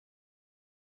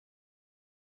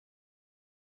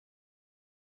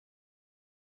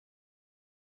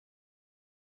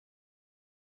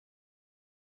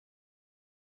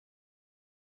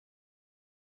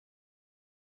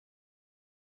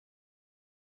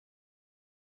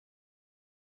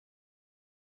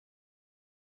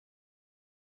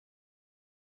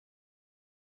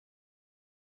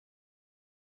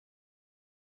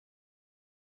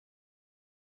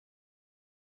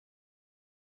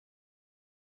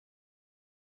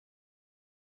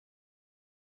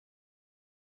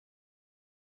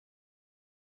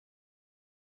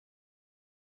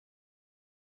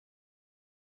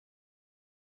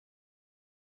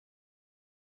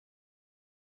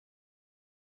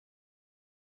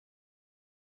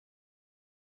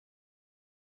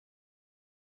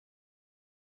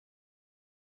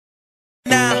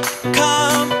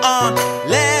Come on,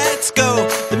 let's go.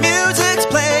 The music's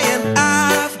playing,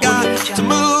 I've got to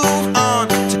move on,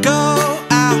 to go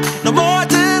out. No more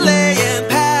delaying,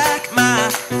 pack my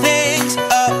things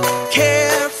up,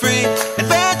 carefree,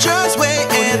 adventures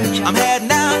waiting. I'm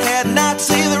heading out to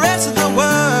see the rest of the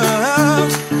world.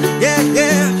 Yeah,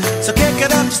 yeah. So kick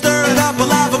it up, stir it up,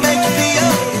 alive will make you feel.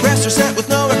 Press reset with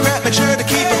no regret, make sure to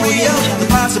keep it real. The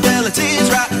possibilities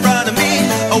right in front of me,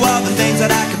 oh, all the things that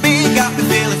I could be, got me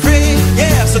feeling free.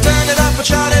 Yeah, so turn it up and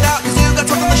shout it out, cause you got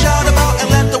something to shout about. And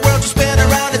let the world just spin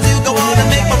around as you go on and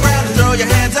make my round. And throw your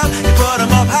hands up, you put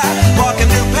them up high, walk a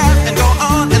new path and go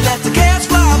on and let the chaos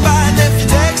fly by. And if you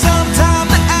take some time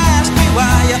to ask me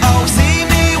why you always see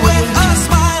me with a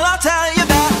smile, I'll tell you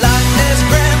that life is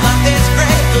grand, life is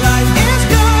great, life is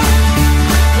good,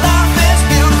 life is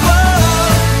beautiful.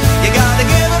 You gotta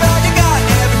give it all you got,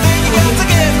 everything you got to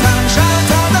give. Time to shine,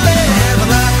 time to live.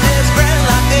 Life is grand,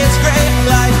 life is great,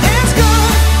 life is good,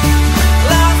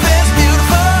 life is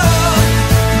beautiful.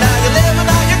 Now you're living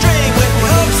out your dream with your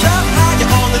hopes up high.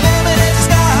 Your only limit is the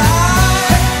sky.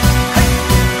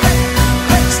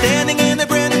 Standing in a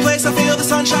brand new place, I feel the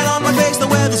sunshine on my face. The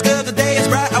weather's good, the day is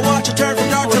bright. I watch it turn from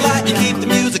dark to light. You keep the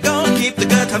music going, keep the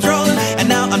good times rolling. And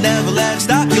now I'll never let it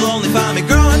stop, you'll only find me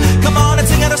growing. Come on and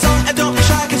sing out a song and don't be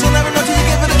shy, cause you'll never know till you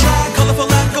give it a try. Colorful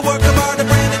like a work of art, a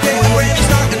brand new day, a brand new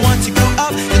start. And once you go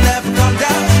up, you'll never come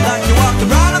down. Like you're walking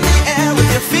right on the air with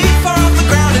your feet far off the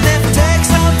ground. And if it takes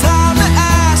some time to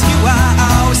ask you why, I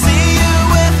always see you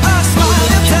with a smile.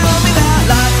 You tell me that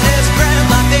life is grand,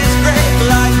 life is great,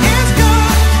 life is good,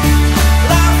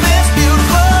 life is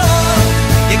beautiful.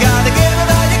 You gotta give it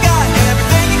all you got,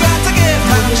 everything you got to give.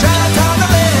 Time to shine, time to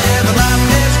live. Life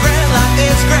is grand, life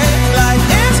is great, life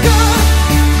is good,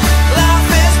 life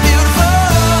is beautiful.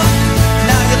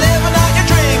 Now you're living out your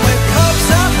dream with your hopes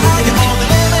up high. Your only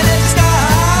limit is the sky.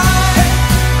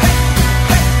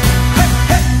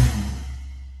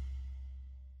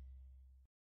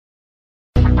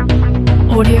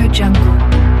 Audio Jungle.